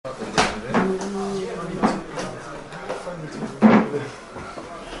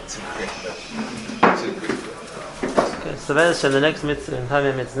So the next mitzvah,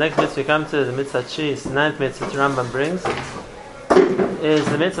 the next mitzvah we come to, the mitzvah Chis, the 9th mitzvah the Rambam brings, is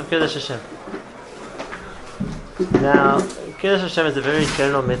the mitzvah of Kiddush Hashem. Now, Kiddush Hashem is a very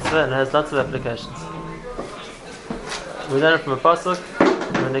general mitzvah and has lots of applications. We learn it from a pasuk,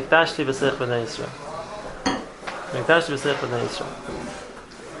 "V'niktashti b'seich b'nei Yisrael." V'niktashti b'seich b'nei Yisrael.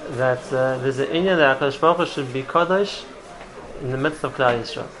 That there's an inyan that HaKadosh Baruch Hu should be Kodesh in the midst of Klal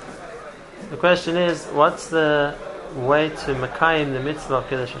Yisrael. The question is, what's the way to Mekayim the mitzvah of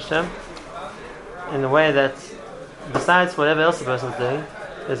Kiddush Hashem in a way that, besides whatever else the person is doing,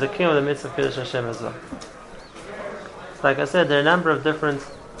 there's a king of the mitzvah of Kiddush Hashem as well. Like I said, there are a number of different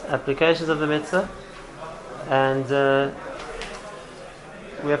applications of the mitzvah, and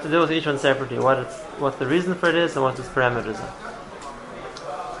we have to deal with each one separately, what the reason for it is and what its parameters are.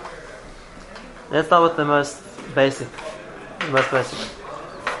 Let's start with the most basic.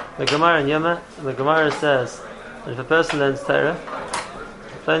 The Gemara in Yoma, the Gemara says that if a person learns Torah,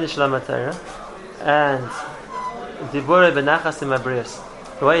 and Dibure benachas imabrius,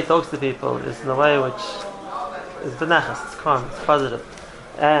 the way he talks to people is in a way which is benachas, it's calm, it's positive,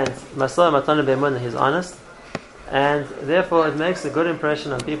 and Masor Matana Be'emunah, he's honest, and therefore it makes a good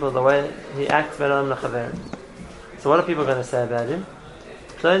impression on people the way he acts. So what are people going to say about him?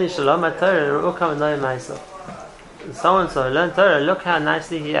 So-and-so learned Torah, look how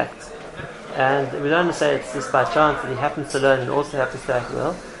nicely he acts. And we don't say it's just by chance that he happens to learn and also happens to act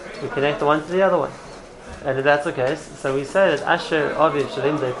well. We connect the one to the other one. And if that's the case, so we say that Asher Aviv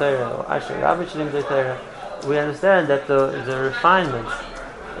Shalim De Torah or Asher Rabbi Shalim De Torah, we understand that the refinement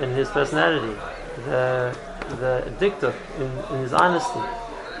in his personality, the diktuk in his honesty,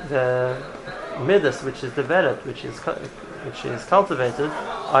 the midas which is developed, which is cultivated,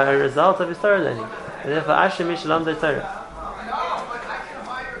 are a result of his Torah learning. And therefore, Asher Mishalam De Torah.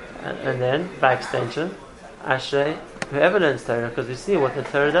 And then, by extension, Asher, whoever learns Torah, because we see what the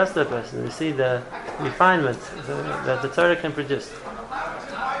Torah does to a person, we see the refinement that the Torah can produce.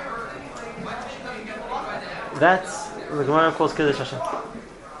 That's what the Gemara calls Kiddush Hashem.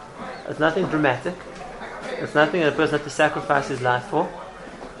 It's nothing dramatic. It's nothing that a person has to sacrifice his life for.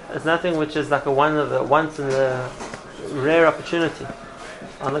 It's nothing which is like once in a rare opportunity.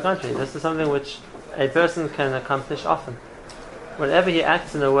 On the contrary, this is something which a person can accomplish often. Whenever he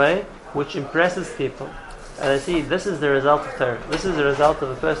acts in a way which impresses people, and I see this is the result of Torah, this is the result of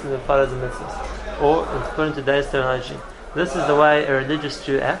a person who follows the mitzvahs, or according to today's terminology, this is the way a religious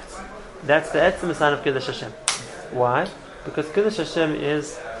Jew acts. That's the etzem sign of Kiddush Hashem. Why? Because Kiddush Hashem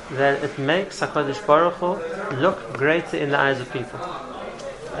is that it makes HaKadosh Baruch Hu look greater in the eyes of people,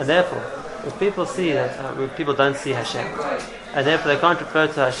 and therefore, if people see that people don't see Hashem, and therefore they can't refer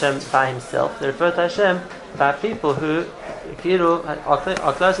to Hashem by Himself, they refer to Hashem by people who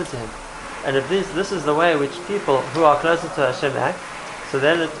are closer to Him. And if this is the way which people who are closer to Hashem act, so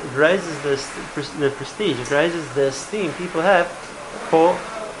then it raises the prestige, it raises the esteem people have for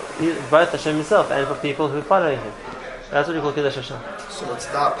both Hashem Himself and for people who follow Him. That's what we call Kiddush Hashem. So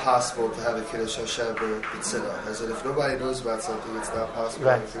it's not possible to have a Kiddush Hashem or B'tzina. As if nobody knows about something, it's not possible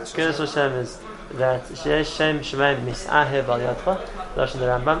right. to have a Kiddush Hashem is that Sheyesh Shem Shemayim Mis'ahev Al Yadcha, Lashon the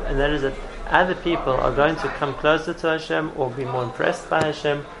Rambam, and that is that other people are going to come closer to Hashem or be more impressed by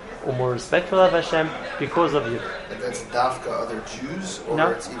Hashem or more respectful of Hashem because of you. And that's dafka other Jews, or no,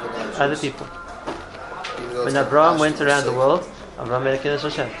 it's even non-Jews? Other people. When Abraham went around the world, Abraham made a Kiddush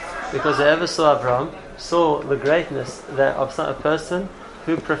Hashem. Because whoever saw Abraham saw the greatness of a person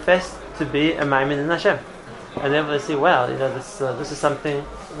who professed to be a Maimin in Hashem. And then they see, wow, this is something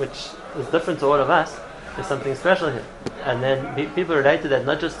which is different to all of us. There's something special here. And then people relate to that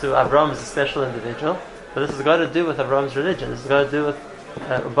not just to Abraham as a special individual, but this has got to do with Abraham's religion. This has got to do with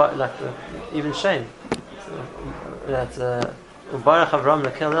even Shem. That Ubarach Avraham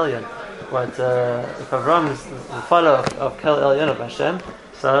Lekel Elyon. If Avraham is the follower of Kel Elyon of Hashem,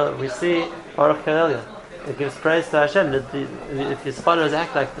 so we see Baruch Kel Elyon. It gives praise to Hashem that if His followers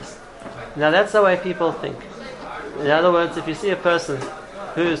act like this. Now that's the way people think. In other words, if you see a person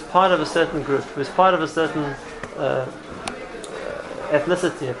who is part of a certain group, who is part of a certain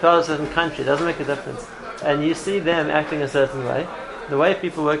ethnicity, a part of a certain country, it doesn't make a difference, and you see them acting a certain way, the way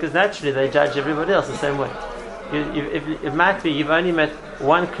people work is naturally they judge everybody else the same way. It might be you've only met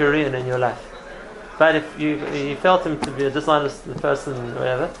one Korean in your life, but if you felt him to be a dishonest person or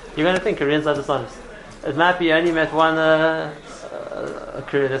whatever, you're going to think Koreans are dishonest. It might be you only met one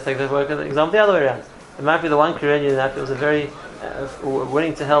Korean, let's take the example the other way around. It might be the one Korean you met, it was a very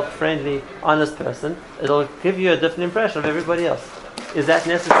willing to help, friendly, honest person. It'll give you a different impression of everybody else. Is that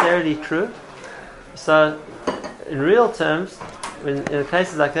necessarily true? So, in real terms, in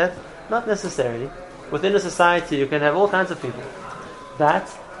cases like that, not necessarily. within a society you can have all kinds of people. That,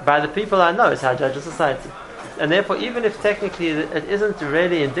 by the people I know, is how I judge a society. And therefore, even if technically it isn't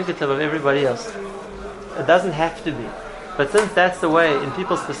really indicative of everybody else, it doesn't have to be. But since that's the way in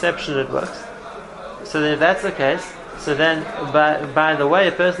people's perception it works, so then if that's the case, so then by the way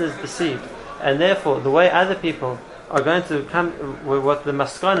a person is perceived, and therefore the way other people are going to come with what the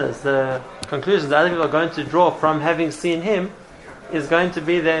maskonas, the conclusions that other people are going to draw from having seen him, is going to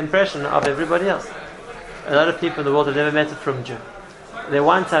be their impression of everybody else. A lot of people in the world have never met a Frum Jew. They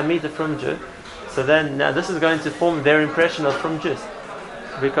one time meet a Frum Jew, so then now this is going to form their impression of Frum Jews,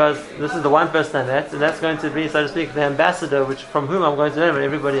 because this is the one person I met, and that's going to be, so to speak, the ambassador from whom I'm going to learn about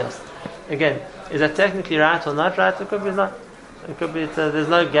everybody else. Again, is that technically right or not right? It could be not. It could be. There's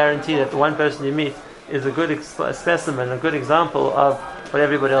no guarantee that the one person you meet is a good specimen, a good example of what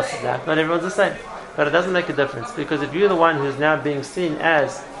everybody else is like. Not everyone's the same, but it doesn't make a difference, because if you're the one who's now being seen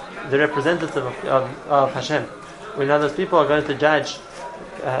as the representative of Hashem, we know those people are going to judge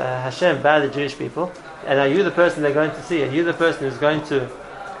Hashem by the Jewish people, and are you the person they're going to see, and you the person who's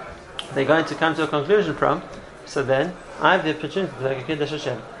they're going to come to a conclusion from, so then I have the opportunity to make a Kiddush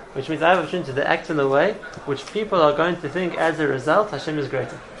Hashem, which means I have the opportunity to act in a way which people are going to think as a result Hashem is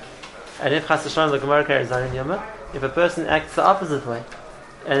greater. And if Chas Hashem, the Gemara carries on in Yoma, if a person acts the opposite way,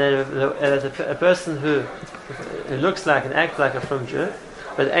 and a person who looks like and acts like a Frum Jew,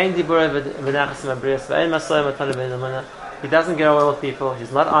 but he doesn't get away with people,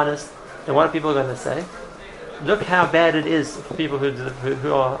 he's not honest, then what are people going to say? Look how bad it is for people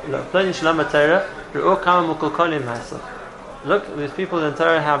who are look, these people in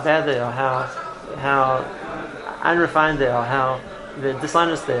Torah, how bad they are, how unrefined they are, how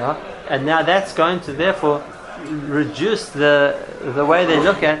dishonest they are, and now that's going to therefore reduce the way they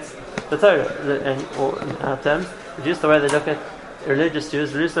look at the Torah, or in our terms, reduce the way they look at religious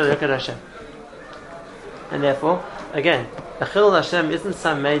Jews, reduce the way they look at Hashem. And therefore, again, a Chilul Hashem isn't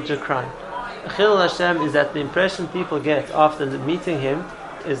some major crime. A Chilul Hashem is that the impression people get after meeting him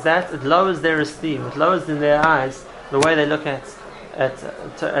is that it lowers their esteem, it lowers in their eyes the way they look at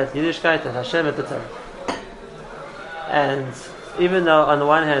Yiddishkeit, at Hashem, at the Torah. And even though on the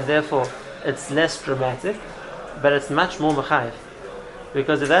one hand, therefore, it's less dramatic, but it's much more mechayiv.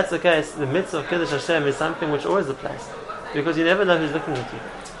 Because if that's the case, the mitzvah of Kiddush Hashem is something which always applies. Because you never know who's looking at you.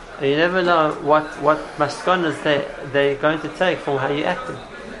 And you never know what maskonas they're going to take from how you're acting.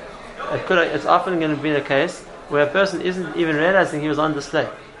 It's often going to be the case where a person isn't even realizing he was on display.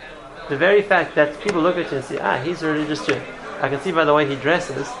 The very fact that people look at you and say, he's a religious Jew, I can see by the way he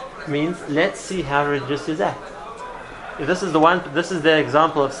dresses, means let's see how religious Jews act. If this is the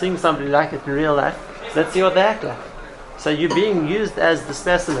example of seeing somebody like it in real life, let's see what they act like. So you're being used as the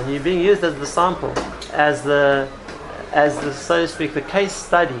specimen, you're being used as the sample, as the so to speak, the case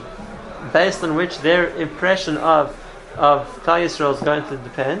study, based on which their impression of Klal Yisrael is going to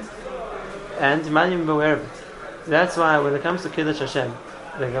depend, and you might even be aware of it. That's why when it comes to Kiddush Hashem,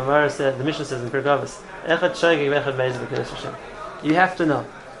 the Gemara said, the Mishnah says in Pirkei Avos, Echad shogeg v'echad meiz b'Kiddush Hashem. You have to know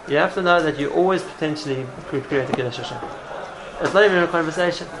that you always potentially could create a Kiddush Hashem. It's not even a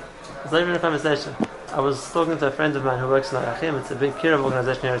conversation. I was talking to a friend of mine who works in Arachim. It's a big Kirov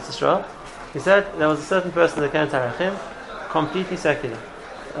organization here in Israel. He said there was a certain person that came to Arachim, completely secular,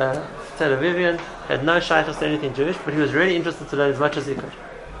 Tel Avivian, had no shaykhs to anything Jewish, but he was really interested to learn as much as he could.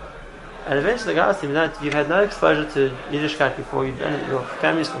 And eventually the guy asked him, you've had no exposure to Yiddishkeit before, your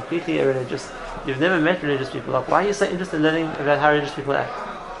family is completely irreligious, you've never met religious people, why are you so interested in learning about how religious people act?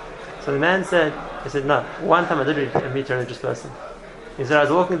 So the man said, no, one time I did meet a religious person. He said, I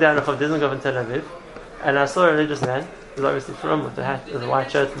was walking down Rehov Dizengoff in Tel Aviv, and I saw a religious man, he was obviously from with the hat, with the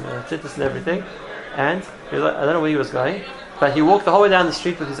white shirt and the tzitzis and everything, and he was I don't know where he was going, but he walked the whole way down the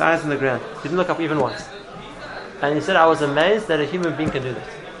street with his eyes on the ground. He didn't look up even once. And he said, I was amazed that a human being can do that.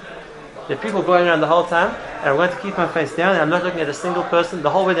 There are people going around the whole time, and I'm going to keep my face down, and I'm not looking at a single person the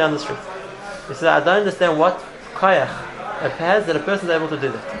whole way down the street. He said, I don't understand what koyach it has that a person is able to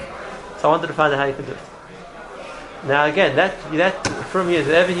do that. So I wanted to find out how he could do it. Now again, that from you,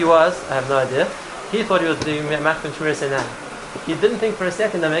 whoever he was, I have no idea, he thought he was doing Machman Shmir Seinah. He didn't think for a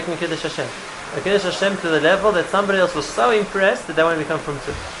second they're making a Kiddush Hashem. A Kiddush Hashem to the level that somebody else was so impressed that they want to become from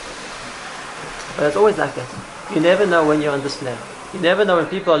too. But it's always like that. You never know when you're on display. You never know when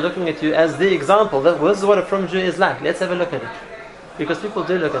people are looking at you as the example. This is what a Frum Jew is like. Let's have a look at it. Because people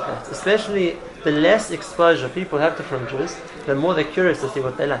do look at that. Especially the less exposure people have to Frum Jews, the more they're curious to see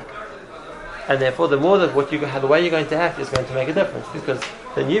what they like. And therefore, the more that the way you're going to act is going to make a difference. Because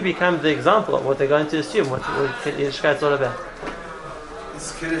then you become the example of what they're going to assume, what Yiddishkeit is all about.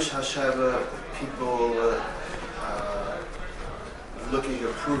 Is Kiddush Hashem people looking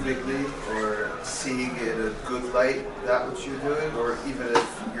approvingly or seeing it in a good light, that what you're doing, or even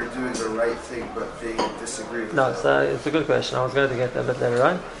if you're doing the right thing but they disagree with No, so it's a good question. I was going to get that a bit later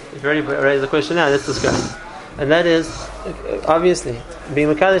on. If you already raised the question now, let's discuss. And that is, obviously, being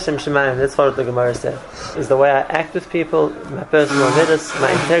Mekadesh Shem Shemayim, that's what the Gemara said, is the way I act with people, my personal midas,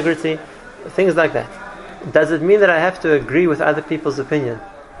 my integrity, things like that. Does it mean that I have to agree with other people's opinion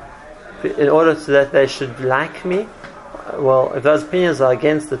in order so that they should like me? Well, if those opinions are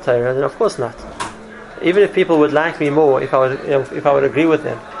against the Torah, then of course not. Even if people would like me more, if I would agree with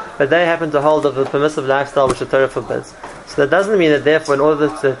them, but they happen to hold of the permissive lifestyle which the Torah forbids. So that doesn't mean that therefore, in order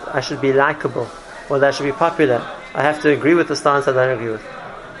that I should be likable or that I should be popular, I have to agree with the stance I don't agree with.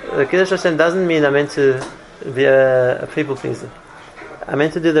 The Kiddush Hashem doesn't mean I'm meant to be a people pleaser. I'm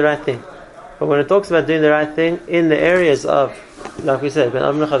meant to do the right thing. But when it talks about doing the right thing in the areas of, like we said,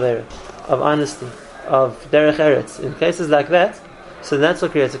 of honesty, of derech eretz, in cases like that, so that's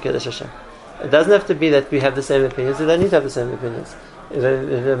what creates a Kiddush Hashem. It doesn't have to be that we have the same opinions. We don't need to have the same opinions.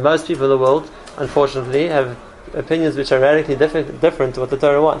 Most people in the world, unfortunately, have opinions which are radically different to what the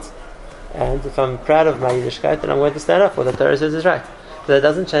Torah wants. And if I'm proud of my Yiddishkeit, then I'm going to stand up for what the Torah says is right. But that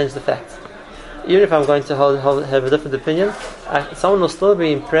doesn't change the fact. Even if I'm going to have a different opinion, someone will still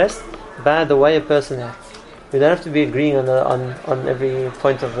be impressed by the way a person acts. We don't have to be agreeing on every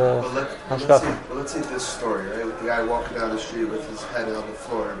point of the hashkafa. Let's say this story, right? With the guy walking down the street with his head on the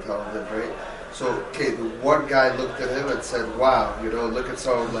floor in Tel Aviv, right? So, okay, the one guy looked at him and said, wow, look at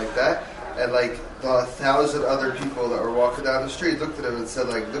someone like that. And like the 1,000 other people that were walking down the street looked at him and said,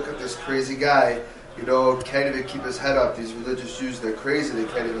 like, look at this crazy guy, can't even keep his head up. These religious Jews, they're crazy.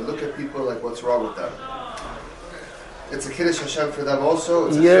 They can't even look at people. Like, what's wrong with them? It's a Kiddush Hashem for them also.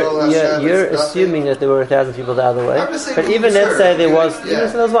 It's you're assuming that there were 1,000 people the other way. But even let's say there was, even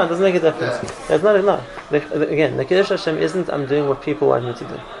if there was one, doesn't make a difference. There's not enough. Again, the Kiddush Hashem isn't I'm doing what people want me to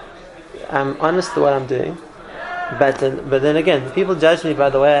do. I'm honest to what I'm doing. But then again, people judge me by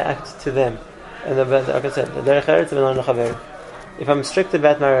the way I act to them. And like I said, if I'm strict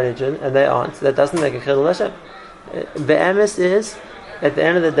about my religion and they aren't, that doesn't make a Chilul Hashem. The emes is, at the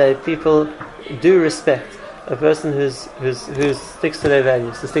end of the day, people do respect a person who sticks to their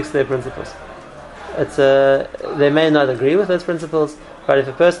values, who sticks to their principles. They may not agree with those principles, but if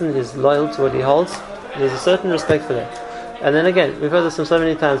a person is loyal to what he holds, there's a certain respect for that. And then again, we've heard this so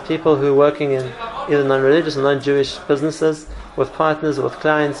many times, people who are working in either non-religious or non-Jewish businesses, with partners, with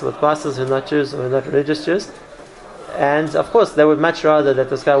clients, with bosses who are not Jews or not religious Jews. And of course, they would much rather that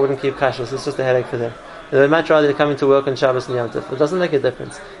this guy wouldn't keep kashrus. It's just a headache for them. They would much rather come into work on Shabbos and Yom Tov. It doesn't make a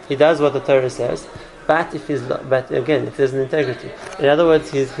difference. He does what the Torah says, but again, if there's an integrity. In other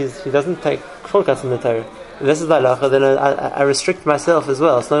words, he doesn't take shortcuts in the Torah. If this is the halacha, then I restrict myself as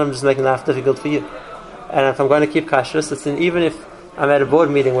well. It's not I'm just making life difficult for you. And if I'm going to keep kashrus, even if I'm at a board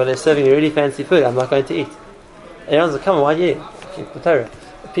meeting where they're serving really fancy food, I'm not going to eat. And everyone's like, come on, why do you eat? Keep the Torah.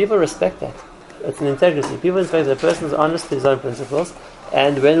 People respect that. It's an integrity. People respect that a person is honest to his own principles.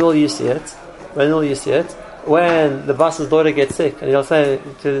 And when will you see it? When the boss's daughter gets sick, and he'll say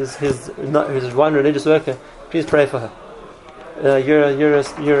to his one religious worker, please pray for her. You're a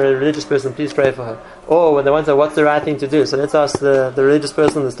religious person, please pray for her. Or when they want to know what's the right thing to do, so let's ask the religious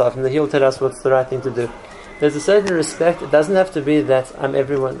person on the staff, and he'll tell us what's the right thing to do. There's a certain respect. It doesn't have to be that I'm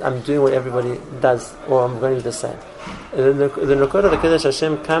doing what everybody does, or I'm going to be the same. The Nukud of the Kiddush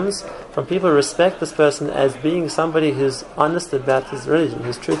Hashem comes from people who respect this person as being somebody who's honest about his religion,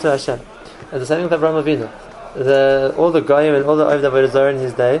 who's true to Hashem. And the same with Avraham Avinu. All the Goyim and all the Oved Avodah Zarah in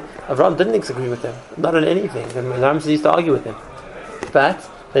his day, Avraham didn't disagree with them, not on anything. And Ramses used to argue with them. But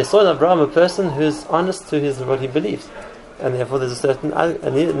they saw in Avraham a person who's honest to what he believes. And therefore there's a certain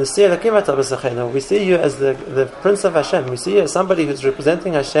we see you as the Prince of Hashem. We see you as somebody who's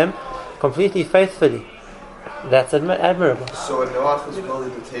representing Hashem completely faithfully. That's admirable. So when Noach was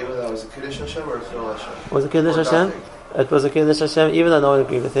building the table, that was a Kiddush Hashem or a Chilul Hashem? Was it Kiddush Hashem? It was a Kiddush Hashem, even though no one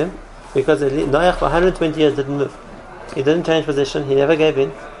agreed with him. Because Noach for 120 years didn't move. He didn't change position, he never gave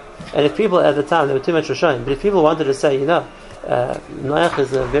in. And if people at the time, they were too much Rishonim, but if people wanted to say, Noach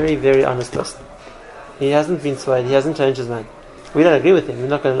is a very, very honest person. He hasn't been swayed, he hasn't changed his mind. We don't agree with him, we're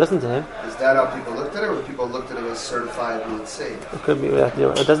not going to listen to him. Is that how people looked at him, or people looked at him as certifiably insane? It could be,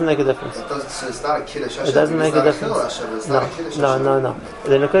 it doesn't make a difference. So it's not a Kiddush Hashem. It doesn't make a difference. No.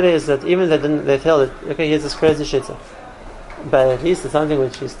 The Nukud is that even they tell it, okay, here's this crazy shitza. But at least it's something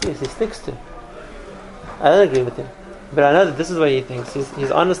which he sticks to. I don't agree with him. But I know that this is what he thinks. He's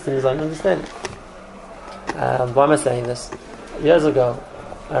honest in his own understanding. Why am I saying this? Years ago,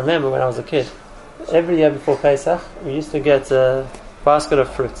 I remember when I was a kid, every year before Pesach, we used to get a basket of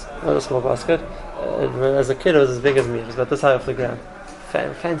fruit. Not a small basket. As a kid, it was as big as me. It was about this high off the ground.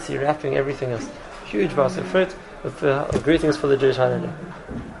 fancy wrapping, everything else. Huge basket of fruit with greetings for the Jewish holiday.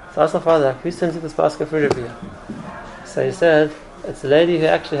 So I asked my father, who sends you this basket of fruit every year? So he said, it's a lady who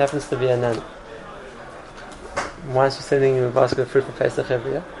actually happens to be a nun. Why is she sending you a basket of fruit for Pesach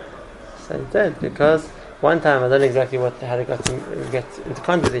every year? So he did, because one time, I don't know exactly how they got to get into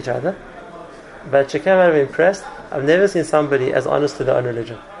contact with each other, but she came out of impressed. I've never seen somebody as honest to their own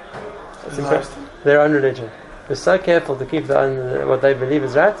religion. It's impressed. Their own religion. They're so careful to keep what they believe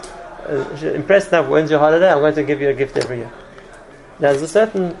is right. Impressed enough, when's your holiday? I'm going to give you a gift every year. Now, there's a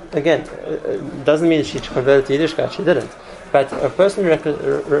certain, again, doesn't mean she converted to Yiddishkeit, she didn't. But a person,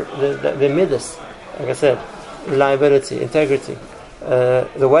 the midas, like I said, reliability, integrity,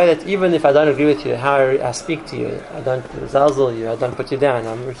 the way that even if I don't agree with you, how I speak to you, I don't zalzal you, I don't put you down,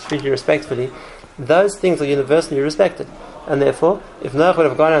 I'm treat you respectfully, those things are universally respected. And therefore, if Noach would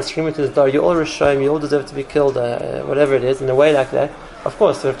have gone out and screamed to his door, you all Rishayim, you all deserve to be killed, whatever it is, in a way like that, of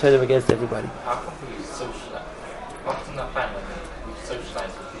course, they would have turned him against everybody. How come we socialise? Often I find when we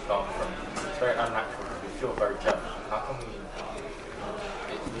socialise with people from, it's very unnatural, we feel very judged. How come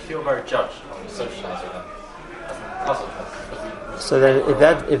we feel very judged when we socialise with them? Because of us. So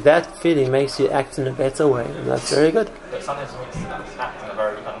that if that feeling makes you act in a better way, then that's very good. But sometimes it makes us act in a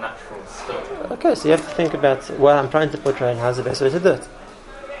very unnatural state. Okay, so you have to think about what I'm trying to portray and how's the best way to do it.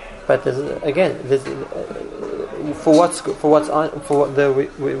 But the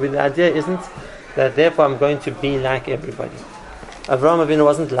idea isn't that therefore I'm going to be like everybody. Avraham Avinu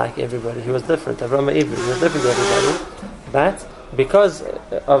wasn't like everybody; he was different. Avraham Avinu was different to everybody. But because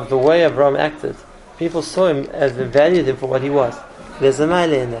of the way Avraham acted, people saw him as valued him for what he was. There's a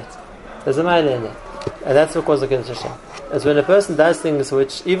mile in that. And that's what caused the Kiddush Hashem. As when a person does things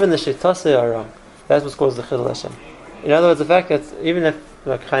which even the Shittose are wrong, that's what caused the Chilul Hashem. In other words, the fact that even if,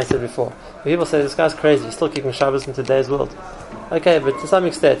 like Chaim said before, people say this guy's crazy, he's still keeping Shabbos in today's world. Okay, but to some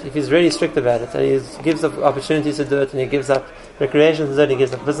extent, if he's really strict about it, and he gives up opportunities to do it, and he gives up recreation to do it, he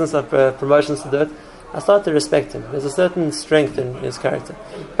gives up business promotions to do it, I start to respect him. There's a certain strength in his character.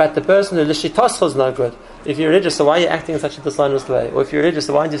 But the person who Lishitoscho is not good. If you're religious, so why are you acting in such a dishonest way? Or if you're religious,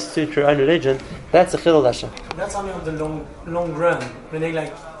 so why don't you suit your own religion? That's a Chilul Hashem. That's only on the long run. When they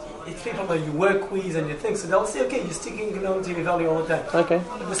it's people that you work with and you think, so they'll say, okay, you're sticking to your value all the time. Okay.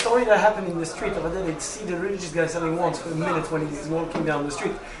 But the story that happened in the street over there, they'd see the religious guy selling once for a minute when he's walking down the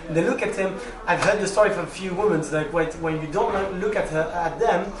street. And they look at him. I've heard the story from a few women, like, when you don't look at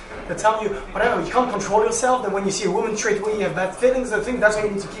them, they tell you, whatever, you can't control yourself, then when you see a woman straight away, you have bad feelings, I think that's why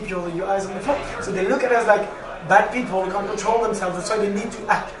you need to keep your eyes on the floor. So they look at us like bad people who can't control themselves, that's why they need to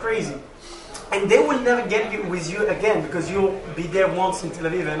act crazy. And they will never get with you again because you'll be there once in Tel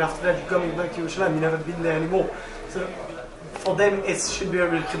Aviv and after that you're coming back to Yerushalayim, you've never been there anymore. So for them it should be a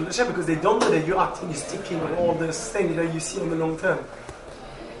real Chilul Hashem because they don't know that you're acting, you're sticking on all this thing that you see on the long term.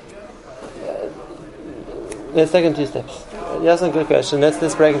 Let's take in two steps. That's a good question.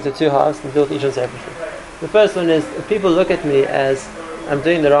 Let's break into two halves and deal with each one separately. The first one is people look at me as I'm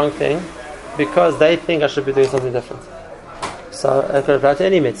doing the wrong thing because they think I should be doing something different. So I could apply to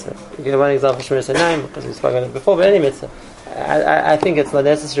any mitzvah. You give one example, Shmiras Einayim, because we spoke on it before, but any mitzvah. I think it's not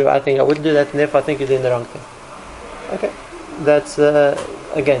necessary, I think I wouldn't do that, and therefore I think you're doing the wrong thing. Okay. That's,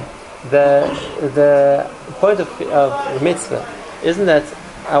 again, the point of mitzvah isn't that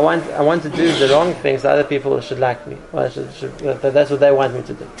I want to do the wrong thing so other people should like me. Well, that's what they want me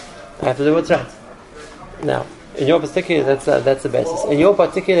to do. I have to do what's right. Now, in your particular, that's the basis. In your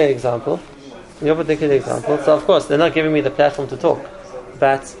particular example, so of course they're not giving me the platform to talk,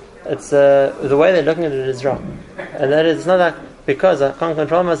 but it's the way they're looking at it is wrong, and that is, it's not like because I can't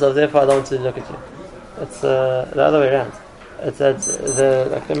control myself, therefore I don't want to look at you. It's the other way around. It's that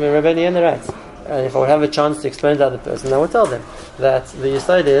Rabbi Yehuda writes, and if I would have a chance to explain to the other person, I would tell them that the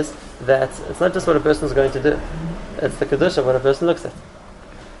yesod is that it's not just what a person is going to do; it's the kedusha of what a person looks at.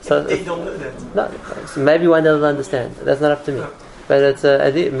 So they don't know that. No, so maybe one doesn't understand. That's not up to me. But it's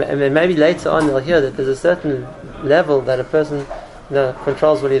maybe later on they'll hear that there's a certain level that a person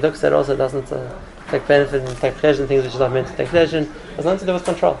controls what he looks at, also doesn't take benefit and take pleasure in things which is not meant to take pleasure in. It's nothing to do with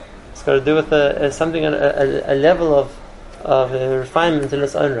control. It's got to do with something, a level of refinement in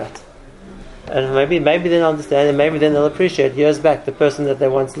its own right. And maybe they'll understand, and maybe then they'll appreciate years back the person that they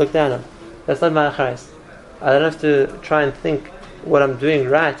once looked down on. That's not my achayis. I don't have to try and think what I'm doing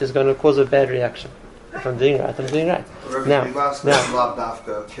right is going to cause a bad reaction. If I'm doing right, I'm doing right. Now, could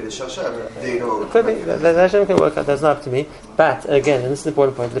be that Hashem can work out. That's not up to me. But again, and this is the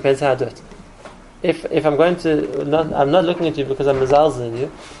important point. It depends how I do it. If I'm going to, I'm not looking at you because I'm mezalzel in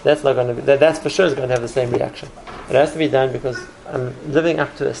you. That's not going to be. That's for sure is going to have the same reaction. It has to be done because I'm living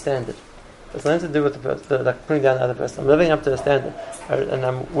up to a standard. It's nothing to do with like putting down the other person. I'm living up to a standard, and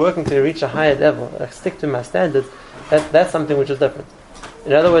I'm working to reach a higher level. I stick to my standards. That's something which is different.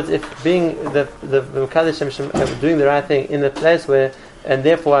 In other words, if being the doing the right thing in a place where, and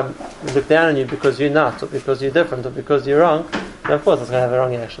therefore I look down on you because you're not, or because you're different, or because you're wrong, then of course it's going to have a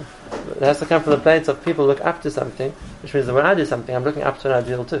wrong reaction. But it has to come from the place of people look up to something, which means that when I do something, I'm looking up to an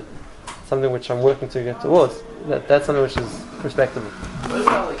ideal too. Something which I'm working to get towards. That's something which is respectable. What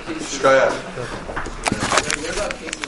about like cases?